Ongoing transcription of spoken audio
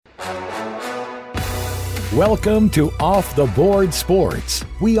Welcome to Off the Board Sports.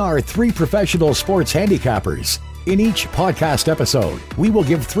 We are three professional sports handicappers. In each podcast episode, we will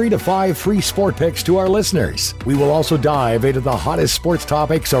give 3 to 5 free sport picks to our listeners. We will also dive into the hottest sports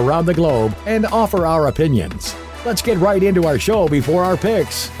topics around the globe and offer our opinions. Let's get right into our show before our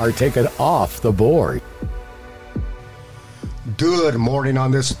picks are taken off the board. Good morning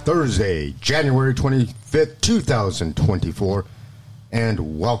on this Thursday, January 25th, 2024,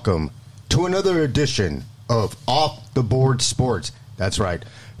 and welcome to another edition of Off the Board Sports. That's right,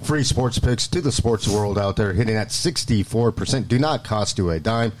 free sports picks to the sports world out there, hitting at 64%, do not cost you a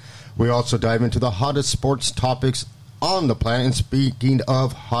dime. We also dive into the hottest sports topics on the planet. And speaking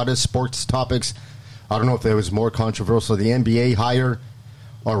of hottest sports topics, I don't know if there was more controversial, the NBA hire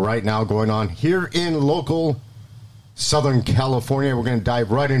or right now going on here in local Southern California. We're going to dive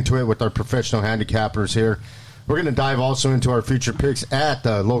right into it with our professional handicappers here. We're going to dive also into our future picks at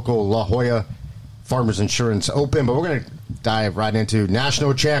the local La Jolla Farmers Insurance Open, but we're going to dive right into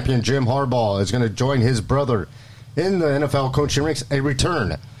national champion Jim Harbaugh is going to join his brother in the NFL coaching ranks, a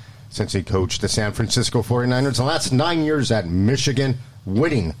return since he coached the San Francisco 49ers the last 9 years at Michigan,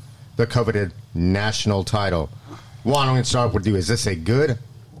 winning the coveted national title. Juan, I'm going to start with you. Is this a good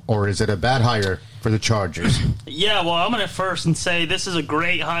or is it a bad hire for the Chargers? Yeah, well, I'm going to first and say this is a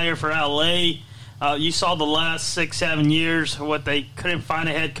great hire for L.A. You saw the last 6-7 years what they couldn't find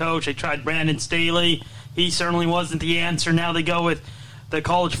a head coach. They tried Brandon Staley. He certainly wasn't the answer. Now they go with the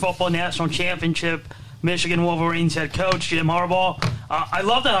college football national championship Michigan Wolverines head coach Jim Harbaugh. I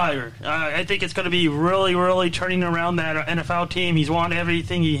love the hire. I think it's going to be really, really turning around that NFL team. He's won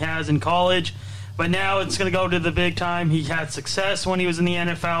everything he has in college, but now it's going to go to the big time. He had success when he was in the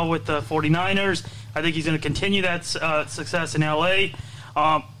NFL with the 49ers. I think he's going to continue that success in L.A.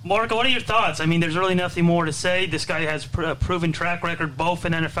 Marco, what are your thoughts? I mean, there's really nothing more to say. This guy has a proven track record both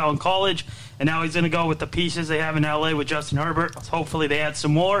in NFL and college, and now he's going to go with the pieces they have in L.A. with Justin Herbert. Hopefully they add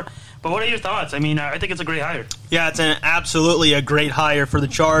some more. But what are your thoughts? I mean, I think it's a great hire. Yeah, it's absolutely a great hire for the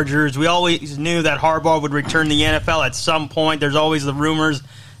Chargers. We always knew that Harbaugh would return to the NFL at some point. There's always the rumors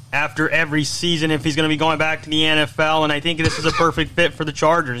after every season if he's going to be going back to the NFL, and I think this is a perfect fit for the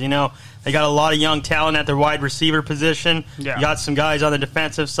Chargers. You know, they got a lot of young talent at their wide receiver position. Yeah. You got some guys on the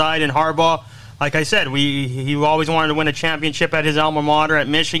defensive side, and Harbaugh, like I said, he always wanted to win a championship at his alma mater at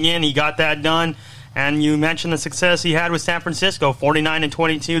Michigan. He got that done, and you mentioned the success he had with San Francisco,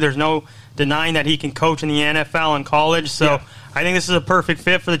 49-22. There's no denying that he can coach in the NFL and college, so yeah. I think this is a perfect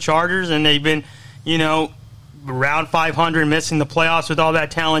fit for the Chargers, and they've been, you know, around 500, missing the playoffs with all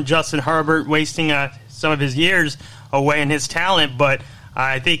that talent. Justin Herbert wasting some of his years away in his talent, but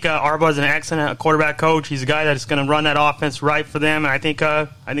I think Harbaugh is an excellent quarterback coach. He's a guy that's going to run that offense right for them, and I think that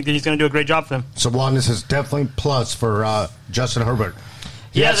he's going to do a great job for them. So, Juan, this is definitely plus for Justin Herbert.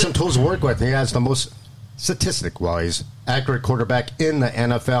 He has some tools to work with. He has the most statistic-wise accurate quarterback in the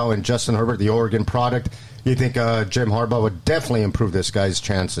NFL, and Justin Herbert, the Oregon product. You think Jim Harbaugh would definitely improve this guy's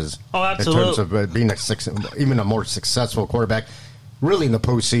chances in terms of being even a more successful quarterback, really in the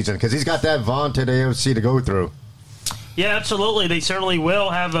postseason, because he's got that vaunted AFC to go through. Yeah, absolutely. They certainly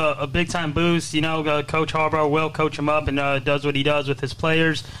will have a big-time boost. You know, Coach Harbaugh will coach him up and does what he does with his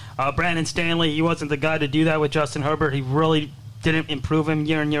players. Brandon Staley, he wasn't the guy to do that with Justin Herbert. He really didn't improve him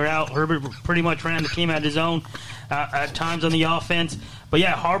year in, year out. Herbert pretty much ran the team at his own at times on the offense. But,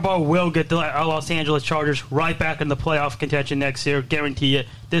 yeah, Harbaugh will get the Los Angeles Chargers right back in the playoff contention next year, guarantee it.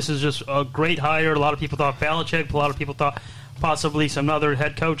 This is just a great hire. A lot of people thought Belichick. A lot of people thought possibly some other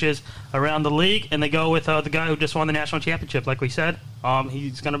head coaches around the league, and they go with the guy who just won the national championship, like we said.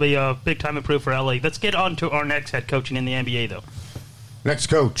 He's going to be a big-time improve for L.A. Let's get on to our next head coaching in the NBA, though. Next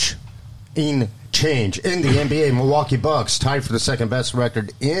coach in change in the NBA, Milwaukee Bucks, tied for the second-best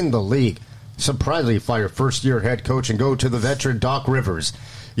record in the league. Surprisingly fire first-year head coach and go to the veteran Doc Rivers.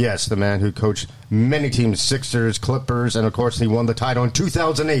 Yes, the man who coached many teams, Sixers, Clippers, and, of course, he won the title in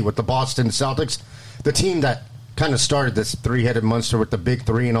 2008 with the Boston Celtics, the team that kind of started this three-headed monster with the big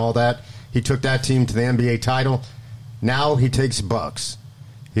three and all that. He took that team to the NBA title. Now he takes Bucks.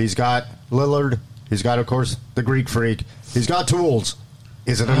 He's got Lillard. He's got, of course, the Greek Freak. He's got tools.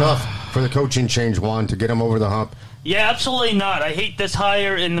 Is it enough for the coaching change, Juan, to get him over the hump? Yeah, absolutely not. I hate this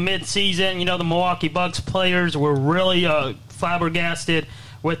hire in the midseason. You know, the Milwaukee Bucks players were really flabbergasted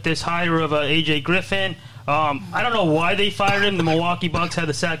with this hire of A.J. Griffin. I don't know why they fired him. The Milwaukee Bucks had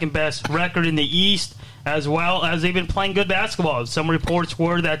the second-best record in the East, as well as they've been playing good basketball. Some reports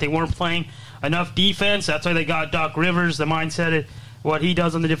were that they weren't playing enough defense. That's why they got Doc Rivers, the mindset, what he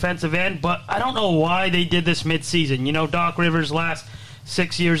does on the defensive end. But I don't know why they did this midseason. You know, Doc Rivers' last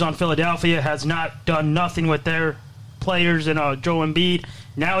 6 years on Philadelphia has not done nothing with their players and Joel Embiid.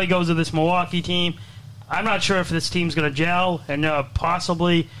 Now he goes to this Milwaukee team. I'm not sure if this team's going to gel and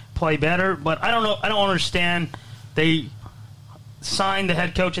possibly play better, but I don't know. I don't understand. They signed the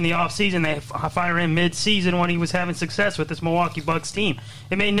head coach in the offseason. They fire him mid-season when he was having success with this Milwaukee Bucks team.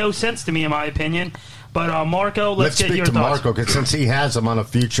 It made no sense to me, in my opinion. But, Marco, let's get your thoughts. Let's speak to Marco, because since he has him on a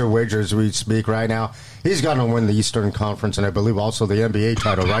future wager as we speak right now, he's got to win the Eastern Conference and I believe also the NBA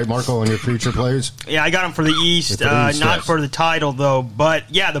title, right, Marco, on your future plays? Yeah, I got him for the East, not for the title, though. But,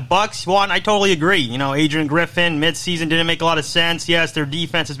 yeah, the Bucks won. I totally agree. Adrian Griffin, mid-season, didn't make a lot of sense. Yes, their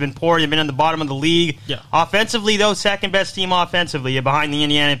defense has been poor. They've been in the bottom of the league. Yeah. Offensively, though, second-best team offensively behind the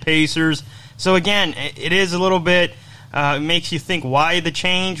Indiana Pacers. So, again, it is a little bit... makes you think, why the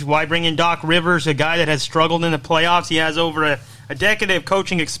change? Why bring in Doc Rivers, a guy that has struggled in the playoffs? He has over a decade of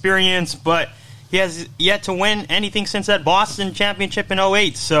coaching experience, but he has yet to win anything since that Boston championship in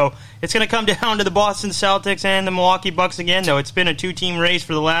 2008. So it's going to come down to the Boston Celtics and the Milwaukee Bucks again, though. It's been a two-team race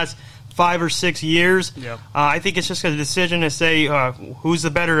for the last 5 or 6 years. Yep. I think it's just a decision to say who's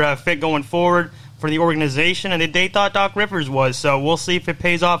the better fit going forward for the organization, and they thought Doc Rivers was. So we'll see if it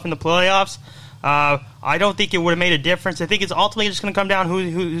pays off in the playoffs. I don't think it would have made a difference. I think it's ultimately just going to come down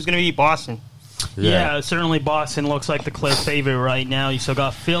who's going to beat Boston. Yeah, certainly Boston looks like the clear favorite right now. You still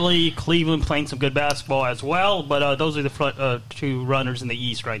got Philly, Cleveland playing some good basketball as well, but those are the front, two runners in the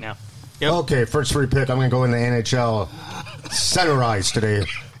East right now. Yep. Okay, first free pick. I'm going to go in the NHL Center Ice today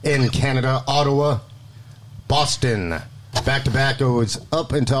in Canada, Ottawa, Boston. Back-to-back goes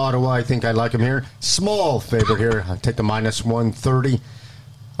up into Ottawa. I think I like him here. Small favorite here. I'll take the minus 130.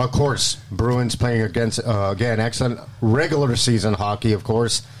 Of course, Bruins playing against, again, excellent regular season hockey, of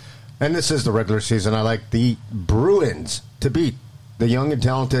course. And this is the regular season. I like the Bruins to beat the young and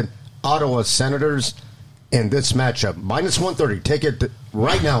talented Ottawa Senators in this matchup. Minus 130. Take it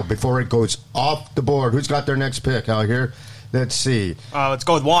right now before it goes off the board. Who's got their next pick out here? Let's see. Let's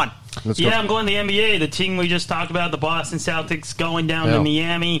go with Juan. I'm going the NBA. The team we just talked about, the Boston Celtics, going down to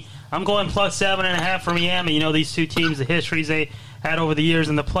Miami. I'm going plus 7.5 for Miami. These two teams, the histories they had over the years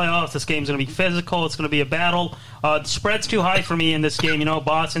in the playoffs. This game's going to be physical. It's going to be a battle. The spread's too high for me in this game.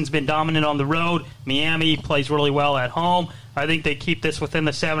 Boston's been dominant on the road. Miami plays really well at home. I think they keep this within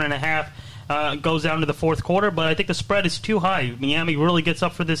the 7.5. Goes down to the fourth quarter, but I think the spread is too high. Miami really gets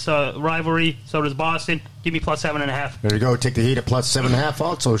up for this rivalry. So does Boston. Give me plus 7.5. There you go. Take the Heat at plus 7.5.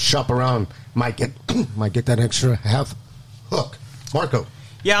 Also shop around. Might get that extra half hook. Marco.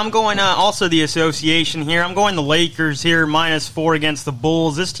 Yeah, I'm going also the association here. I'm going the Lakers here, minus 4 against the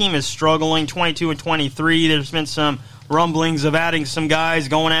Bulls. This team is struggling, 22-23. There's been some rumblings of adding some guys,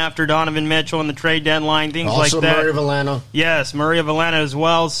 going after Donovan Mitchell in the trade deadline, things also like that. Also Murray Valana. Yes, Murray Valana as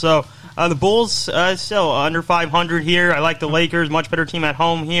well. So the Bulls still under 500 here. I like the Lakers, much better team at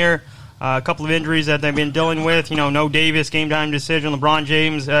home here. A couple of injuries that they've been dealing with. No Davis, game-time decision. LeBron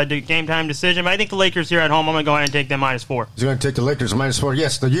James, game-time decision. But I think the Lakers here at home, I'm going to go ahead and take them minus 4. He's going to take the Lakers minus 4.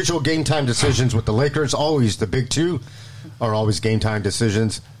 Yes, the usual game-time decisions with the Lakers, always the big two, are always game-time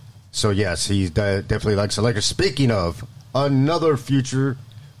decisions. So, yes, he definitely likes the Lakers. Speaking of another future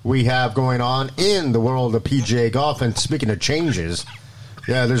we have going on in the world of PGA golf, and speaking of changes,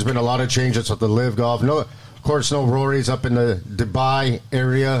 yeah, there's been a lot of changes with the LIV Golf. Of course, no Rory's up in the Dubai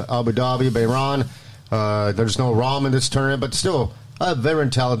area, Abu Dhabi, Bahrain. There's no Rahm in this tournament, but still a very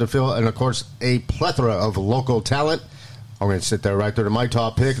talented field, and, of course, a plethora of local talent. I'm going to sit there right there to my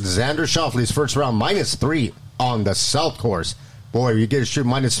top pick. Xander Schauffele's first round, minus 3 on the South Course. Boy, you get to shoot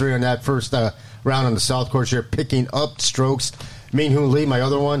minus 3 on that first round on the South Course. You're picking up strokes. Min-Hoo Lee, my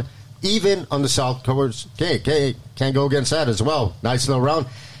other one, even on the South Course. Okay, can't go against that as well. Nice little round.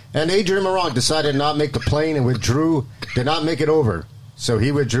 And Adrian Meronk decided not to make the plane and withdrew, did not make it over. So he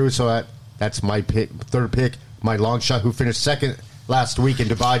withdrew, so that's my pick, third pick. My long shot, who finished second last week in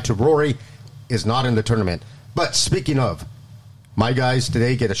Dubai to Rory, is not in the tournament. But speaking of, my guys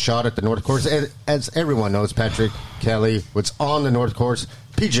today get a shot at the North Course. As everyone knows, Patrick Kelly was on the North Course.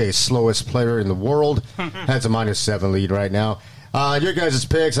 PJ's slowest player in the world. Has a minus 7 lead right now. Your guys'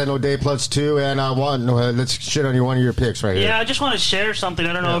 picks, I know Dave plus 2, and let's shit on one of your picks right here. Yeah, I just want to share something.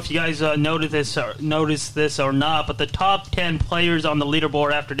 I don't know if you guys noticed this or not, but the top 10 players on the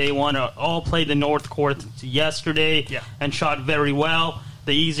leaderboard after day one all played the North Course yesterday and shot very well.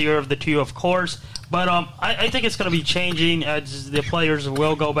 The easier of the two, of course. But I think it's going to be changing as the players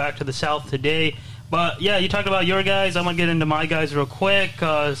will go back to the South today. But, yeah, you talked about your guys. I'm going to get into my guys real quick.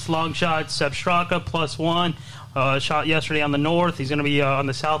 Long shot, Sepp Straka, plus 1. Shot yesterday on the North. He's going to be on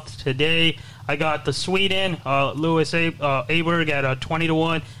the South today. I got the Sweden, Louis Aberg at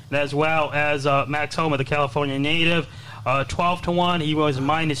 20-1, and as well as Max Homa, the California native. 12-1. He was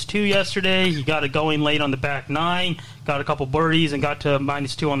 -2 yesterday. He got it going late on the back nine, got a couple birdies, and got to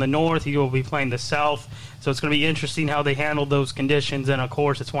 -2 on the north. He will be playing the south. So it's going to be interesting how they handle those conditions. And, of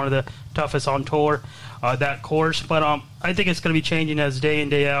course, it's one of the toughest on tour, that course. But I think it's going to be changing as day in,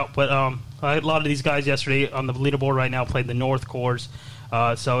 day out. But a lot of these guys yesterday on the leaderboard right now played the north course.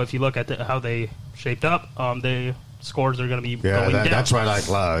 So if you look at how they shaped up, the scores are going to be going down. That's why I like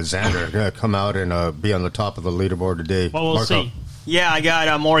Xander going to come out and be on the top of the leaderboard today. Well, we'll see. Yeah, I got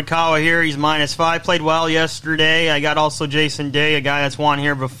Morikawa here. He's -5. Played well yesterday. I got also Jason Day, a guy that's won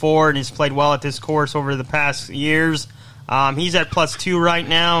here before, and he's played well at this course over the past years. He's at +2 right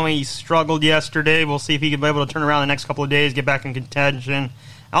now. He struggled yesterday. We'll see if he can be able to turn around the next couple of days, get back in contention.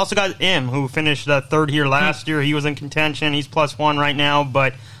 I also got Im, who finished third here last year. He was in contention. He's +1 right now,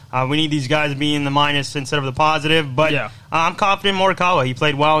 but we need these guys to be in the minus instead of the positive. But I'm confident in Morikawa. He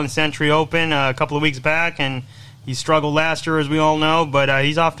played well in Century Open a couple of weeks back, and he struggled last year, as we all know. But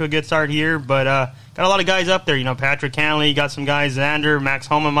he's off to a good start here. But got a lot of guys up there. You know, Patrick Cantley, got some guys, Xander, Max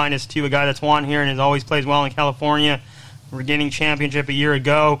Homa -2, a guy that's won here and has always plays well in California. Regaining championship a year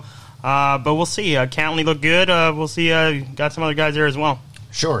ago. But we'll see. Cantley looked good. We'll see. Got some other guys there as well.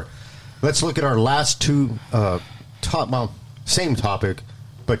 Sure. Let's look at our last two same topic,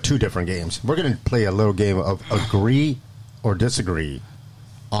 but two different games. We're going to play a little game of agree or disagree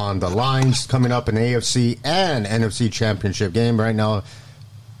on the lines coming up in the AFC and NFC championship game. Right now,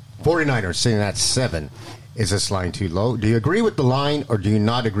 49ers sitting at 7. Is this line too low? Do you agree with the line or do you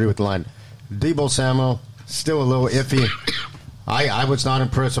not agree with the line? Deebo Samuel, still a little iffy. I was not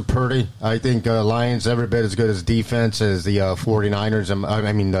impressed with Purdy. I think Lions every bit as good as defense as the 49ers.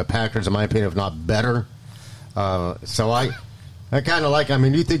 The Packers, in my opinion, if not better. So I kind of like. Do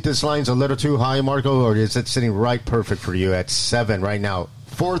you think this line's a little too high, Marco, or is it sitting right perfect for you at 7 right now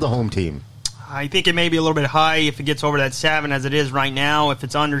for the home team? I think it may be a little bit high if it gets over that 7 as it is right now. If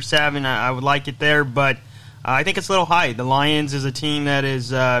it's under 7, I would like it there, but I think it's a little high. The Lions is a team that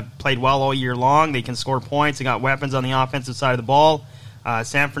has played well all year long. They can score points. They got weapons on the offensive side of the ball.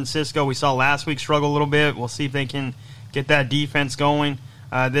 San Francisco, we saw last week struggle a little bit. We'll see if they can get that defense going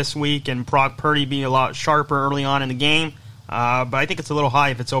this week and Brock Purdy be a lot sharper early on in the game. But I think it's a little high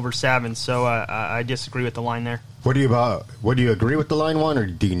if it's over 7, so I disagree with the line there. What do you agree with the line, one, or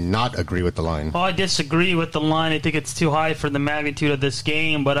do you not agree with the line? Well, I disagree with the line. I think it's too high for the magnitude of this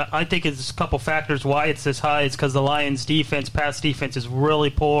game, but I think it's a couple factors why it's this high. It's because the Lions' pass defense is really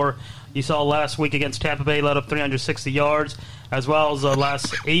poor. You saw last week against Tampa Bay, led up 360 yards, as well as the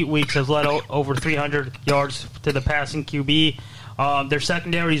last 8 weeks has led over 300 yards to the passing QB. Their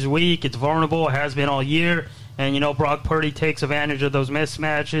secondary is weak. It's vulnerable. It has been all year. And, Brock Purdy takes advantage of those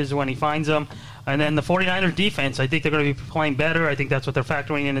mismatches when he finds them. And then the 49ers defense, I think they're going to be playing better. I think that's what they're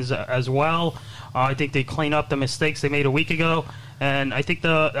factoring in as well. I think they clean up the mistakes they made a week ago. And I think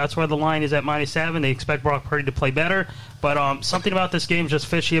that's why the line is at -7. They expect Brock Purdy to play better. But something about this game is just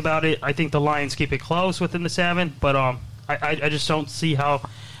fishy about it. I think the Lions keep it close within the 7. But I just don't see how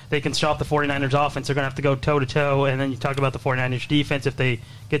they can stop the 49ers offense. They're going to have to go toe-to-toe. And then you talk about the 49ers defense. If they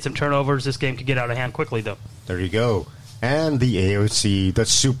get some turnovers, this game could get out of hand quickly, though. There you go. And the AOC, the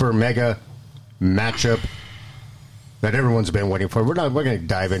super mega matchup that everyone's been waiting for. We're going to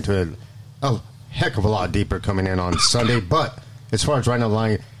dive into it a heck of a lot deeper coming in on Sunday. But as far as right now, the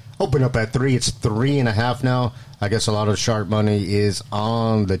line open up at 3. It's 3.5 now. I guess a lot of sharp money is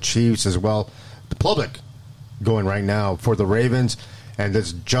on the Chiefs as well. The public going right now for the Ravens and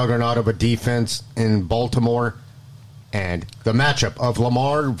this juggernaut of a defense in Baltimore. And the matchup of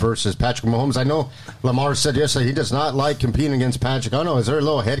Lamar versus Patrick Mahomes. I know Lamar said yesterday he does not like competing against Patrick. I don't know. Is there a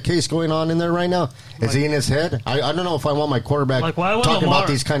little head case going on in there right now? Is he in his head? I don't know if I want my quarterback talking about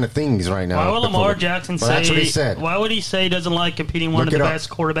these kind of things right now. Why would Lamar Jackson say? That's what he said. Why would he say he doesn't like competing one of the best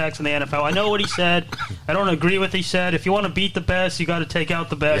quarterbacks in the NFL? I know what he said. I don't agree with what he said. If you want to beat the best, you got to take out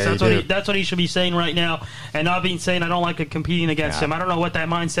the best. Yeah, that's what he should be saying right now, and not being saying I don't like competing against him. I don't know what that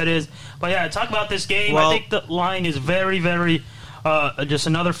mindset is. But yeah, talk about this game. I think the line is very, very. Just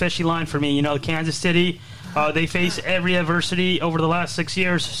another fishy line for me. Kansas City, they face every adversity over the last 6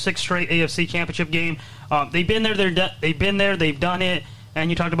 years, 6 straight AFC Championship game. They've been there, they've done it. And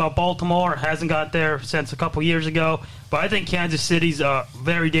you talked about Baltimore, hasn't got there since a couple years ago. But I think Kansas City's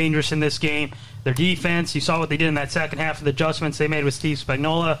very dangerous in this game. Their defense, you saw what they did in that second half of the adjustments they made with Steve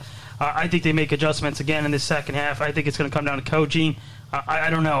Spagnuolo. I think they make adjustments again in this second half. I think it's going to come down to coaching. I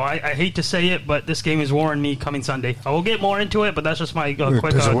don't know. I hate to say it, but this game is warring me coming Sunday. I will get more into it, but that's just my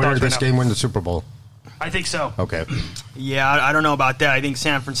quick Does the winner thoughts of this right game win the Super Bowl? I think so. Okay. Yeah, I don't know about that. I think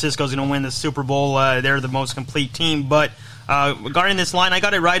San Francisco's going to win the Super Bowl. They're the most complete team. But regarding this line, I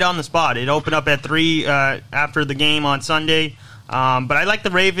got it right on the spot. It opened up at 3 after the game on Sunday. But I like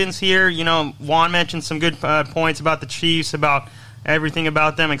the Ravens here. You know, Juan mentioned some good points about the Chiefs, about everything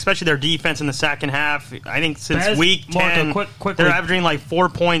about them, especially their defense in the second half. I think since week 10, they're averaging like 4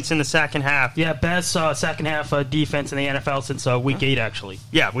 points in the second half. Yeah, best second half defense in the NFL since week 8, actually.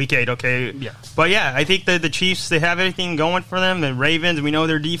 Yeah, week 8, okay. Yeah. But yeah, I think the Chiefs, they have everything going for them. The Ravens, we know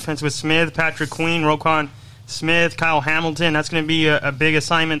their defense with Smith, Patrick Queen, Roquan Smith, Kyle Hamilton. That's going to be a big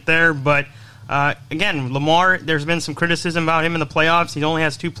assignment there. But again, Lamar, there's been some criticism about him in the playoffs. He only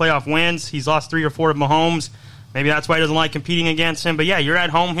has 2 playoff wins. He's lost 3 or 4 to Mahomes. Maybe that's why he doesn't like competing against him. But, yeah, you're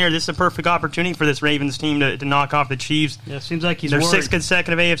at home here. This is a perfect opportunity for this Ravens team to knock off the Chiefs. Yeah, it seems like he's their worried. 6th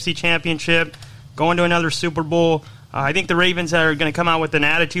consecutive AFC championship, going to another Super Bowl. I think the Ravens are going to come out with an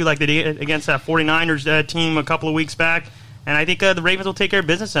attitude like they did against that 49ers team a couple of weeks back. And I think the Ravens will take care of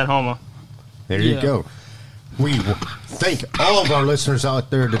business at home. There you go. We thank all of our listeners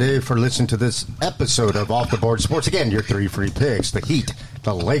out there today for listening to this episode of Off the Board Sports. Again, your 3 free picks: the Heat,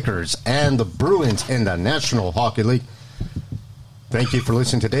 the Lakers, and the Bruins in the National Hockey League. Thank you for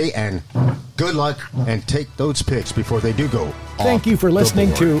listening today, and good luck, and take those picks before they do go off. Thank you for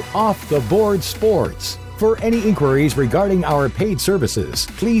listening to Off the Board Sports. For any inquiries regarding our paid services,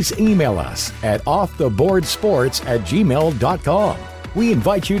 please email us at offtheboardsports@gmail.com. We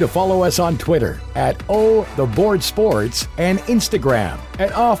invite you to follow us on Twitter at @OTheBoardSports and Instagram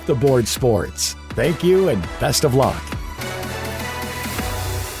at OffTheBoardSports. Thank you and best of luck.